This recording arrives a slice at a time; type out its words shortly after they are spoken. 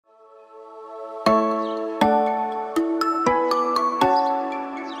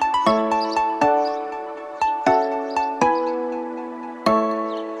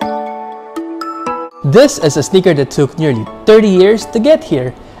This is a sneaker that took nearly 30 years to get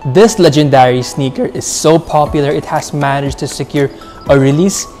here. This legendary sneaker is so popular it has managed to secure a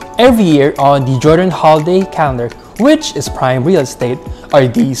release every year on the Jordan holiday calendar, which is prime real estate. Are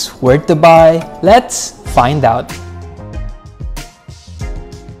these worth to buy? Let's find out.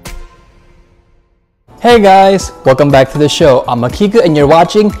 Hey guys, welcome back to the show. I'm Akiko and you're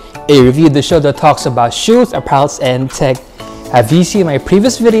watching a review, the show that talks about shoes, apparels, and tech. Have you seen my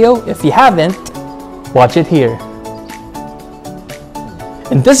previous video? If you haven't, watch it here.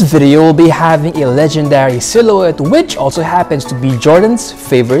 In this video, we'll be having a legendary silhouette which also happens to be Jordan's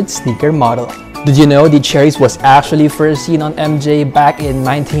favorite sneaker model. Did you know the cherries was actually first seen on MJ back in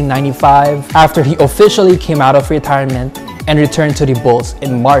 1995 after he officially came out of retirement and returned to the Bulls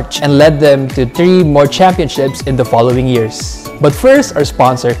in March and led them to 3 more championships in the following years. But first, our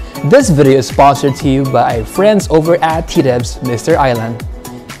sponsor. This video is sponsored to you by our friends over at TDEBS, Mr. Aylan.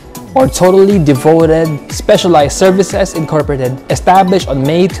 Or Totally Devoted Specialized Services Incorporated, established on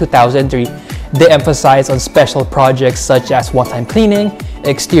May 2003. They emphasize on special projects such as one-time cleaning,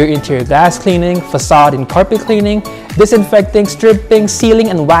 exterior-interior glass cleaning, facade and carpet cleaning, disinfecting, stripping, sealing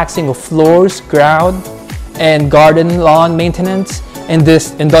and waxing of floors, ground, and garden lawn maintenance, and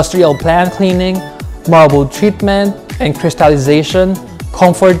this industrial plant cleaning, marble treatment and crystallization,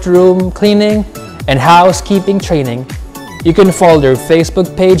 comfort room cleaning, and housekeeping training. You can follow their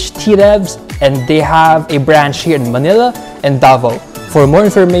Facebook page, TDEBS, and they have a branch here in Manila and Davao. For more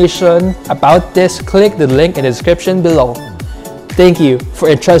information about this, click the link in the description below. Thank you for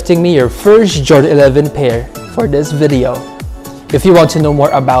entrusting me your first Jordan 11 pair for this video. If you want to know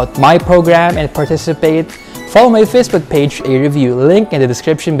more about my program and participate, follow my Facebook page, a review, link in the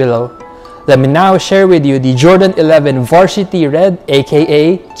description below. Let me now share with you the Jordan 11 Varsity Red,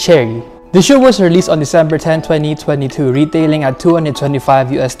 aka Cherry. The shoe was released on December 10, 2022, retailing at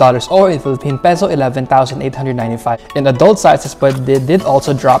 $225 US or in Philippine peso 11,895 in adult sizes, but they did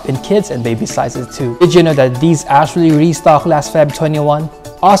also drop in kids and baby sizes too. Did you know that these actually restocked last Feb 21?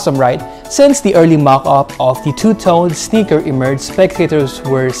 Awesome, right? Since the early mock-up of the two-toned sneaker emerged, spectators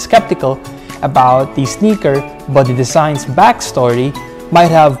were skeptical about the sneaker, but the design's backstory might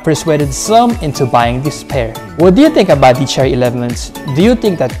have persuaded some into buying this pair. What do you think about the Cherry 11s? Do you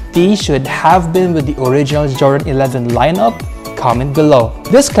think that these should have been with the original Jordan 11 lineup? Comment below.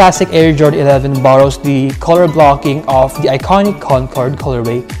 This classic Air Jordan 11 borrows the color blocking of the iconic Concord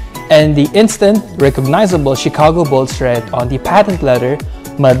colorway and the instant recognizable Chicagobulls red on the patent leather,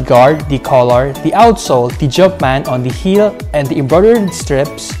 mudguard, the collar, the outsole, the Jumpman on the heel, and the embroidered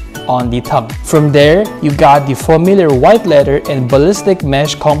strips on the tongue. From there, you got the familiar white leather and ballistic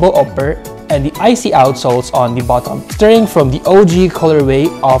mesh combo upper and the icy outsoles on the bottom. Starting from the OG colorway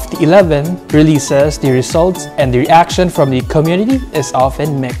of the 11 releases, the results and the reaction from the community is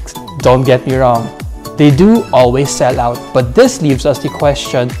often mixed. Don't get me wrong, they do always sell out, but this leaves us the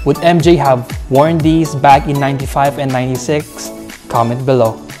question, would MJ have worn these back in 95 and 96? Comment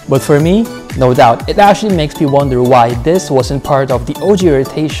below. But for me, no doubt, it actually makes me wonder why this wasn't part of the OG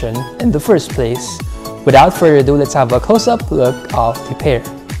rotation in the first place. Without further ado, let's have a close-up look of the pair.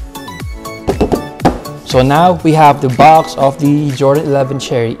 So now we have the box of the Jordan 11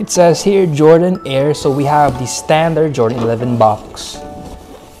 Cherry. It says here Jordan Air, so we have the standard Jordan 11 box.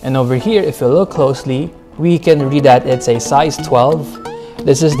 And over here, if you look closely, we can read that it's a size 12.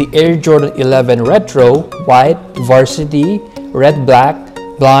 This is the Air Jordan 11 Retro, White, Varsity, Red Black,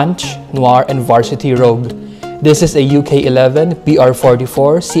 Blanche, Noir, and Varsity Rogue. This is a UK 11,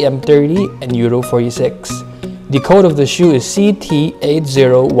 BR44, CM30, and Euro 46. The code of the shoe is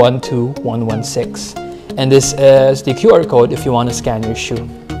CT8012116. And this is the QR code if you want to scan your shoe.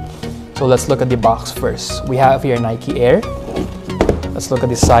 So let's look at the box first. We have here Nike Air. Let's look at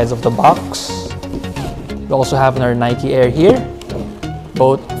the size of the box. We also have our Nike Air here.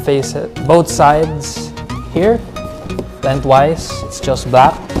 Both sides here. Lengthwise, it's just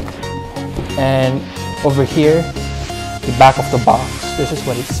black. And over here, the back of the box, this is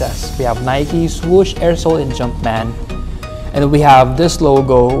what it says. We have Nike, Swoosh, Airsole, and Jumpman. And we have this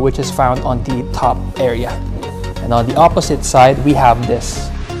logo, which is found on the top area. And on the opposite side, we have this.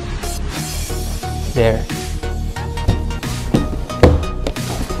 There.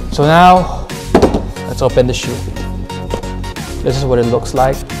 So now, let's open the shoe. This is what it looks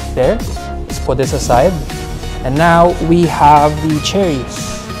like there. Let's put this aside. And now we have the cherries.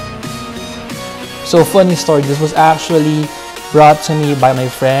 So funny story, this was actually brought to me by my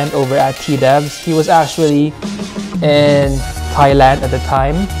friend over at TDEBS. He was actually in Thailand at the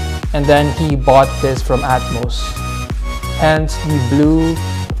time, and then he bought this from Atmos. Hence the blue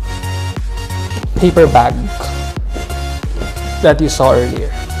paper bag that you saw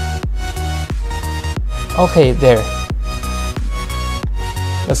earlier. Okay, there.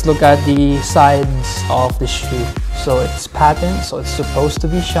 Let's look at the sides of the shoe. So it's patent, so it's supposed to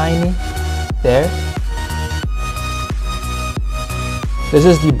be shiny. There. This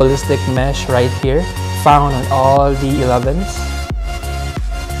is the ballistic mesh right here, found on all the 11s.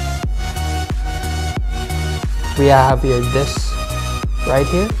 We have here this right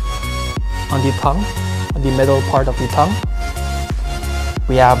here on the tongue, on the middle part of the tongue.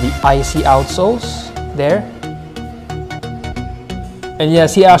 We have the icy outsoles there. And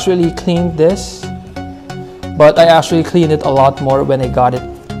yes, he actually cleaned this, but I actually cleaned it a lot more when I got it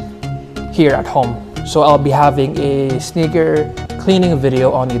here at home. So I'll be having a sneaker cleaning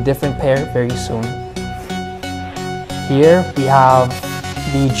video on a different pair very soon. Here we have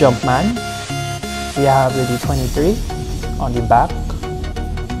the Jumpman. We have the D23 on the back.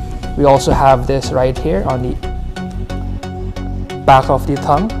 We also have this right here on the back of the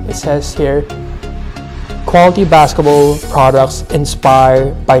tongue. It says here, quality basketball products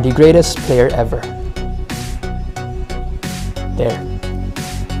inspired by the greatest player ever. There.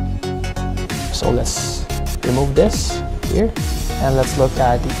 So let's remove this here and let's look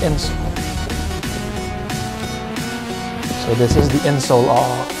at the insole. So this is the insole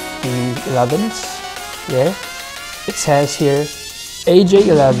of the 11s. There. It says here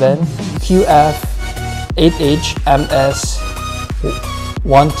AJ11 QF 8H MS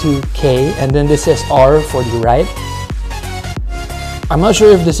 12K, and then this says R for the right. I'm not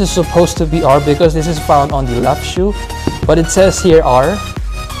sure if this is supposed to be R because this is found on the left shoe, but it says here R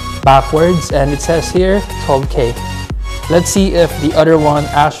backwards and it says here 12K. Let's see if the other one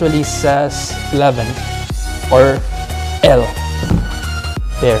actually says 11 or L.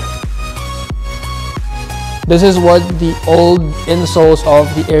 There. This is what the old insoles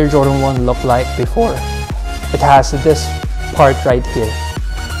of the Air Jordan 1 looked like before. It has this part right here.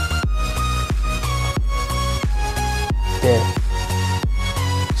 There.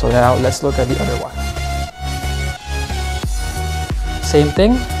 So now let's look at the other one. Same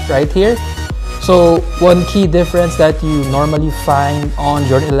thing right here. So one key difference that you normally find on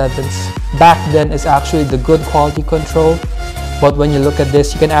Jordan 11s back then is actually the good quality control. But when you look at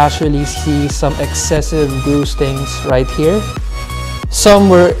this, you can actually see some excessive glue stains right here. Some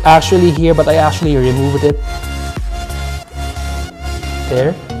were actually here, but I actually removed it.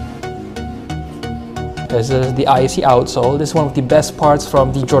 There. This is the icy outsole. This is one of the best parts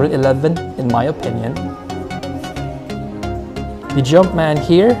from the Jordan 11, in my opinion. The Jumpman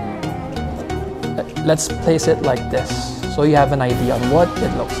here, let's place it like this, so you have an idea on what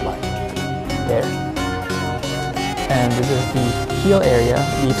it looks like. There. And this is the heel area,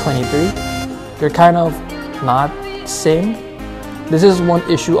 the 23. They're kind of not same. This is one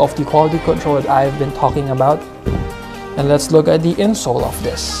issue of the quality control that I've been talking about. And let's look at the insole of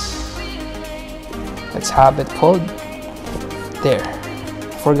this. Let's have it pulled. There.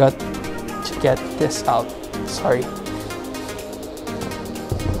 Forgot to get this out. Sorry.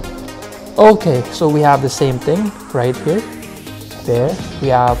 Okay, so we have the same thing right here. There. We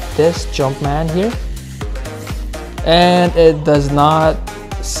have this Jumpman here. And it does not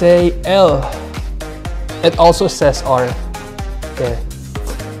say L. It also says R. There.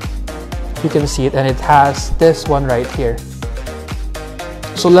 You can see it, and it has this one right here.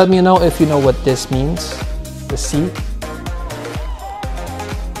 So let me know if you know what this means. The C.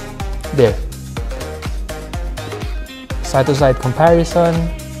 There. Side-to-side comparison.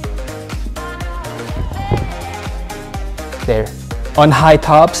 There. On high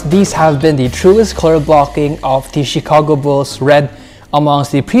tops, these have been the truest color blocking of the Chicagobulls red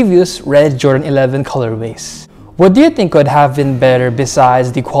amongst the previous red Jordan 11 colorways. What do you think could have been better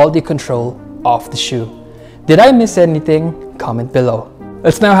besides the quality control of the shoe? Did I miss anything? Comment below.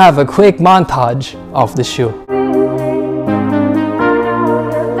 Let's now have a quick montage of the shoe.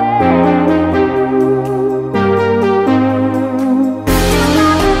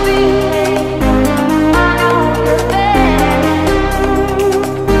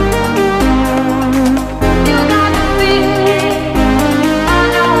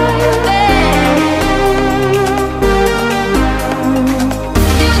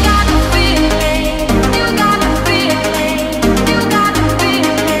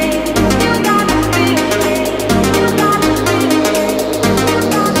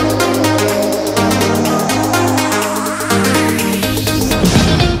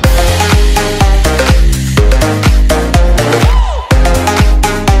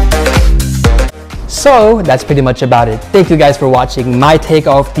 So that's pretty much about it. Thank you guys for watching my take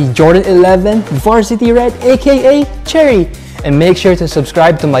of the Jordan 11 Varsity Red, aka Cherry. And make sure to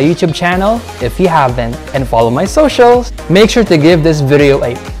subscribe to my YouTube channel if you haven't, and follow my socials. Make sure to give this video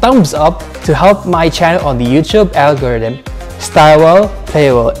a thumbs up to help my channel on the YouTube algorithm. Style well,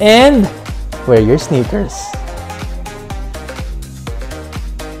 play well, and wear your sneakers.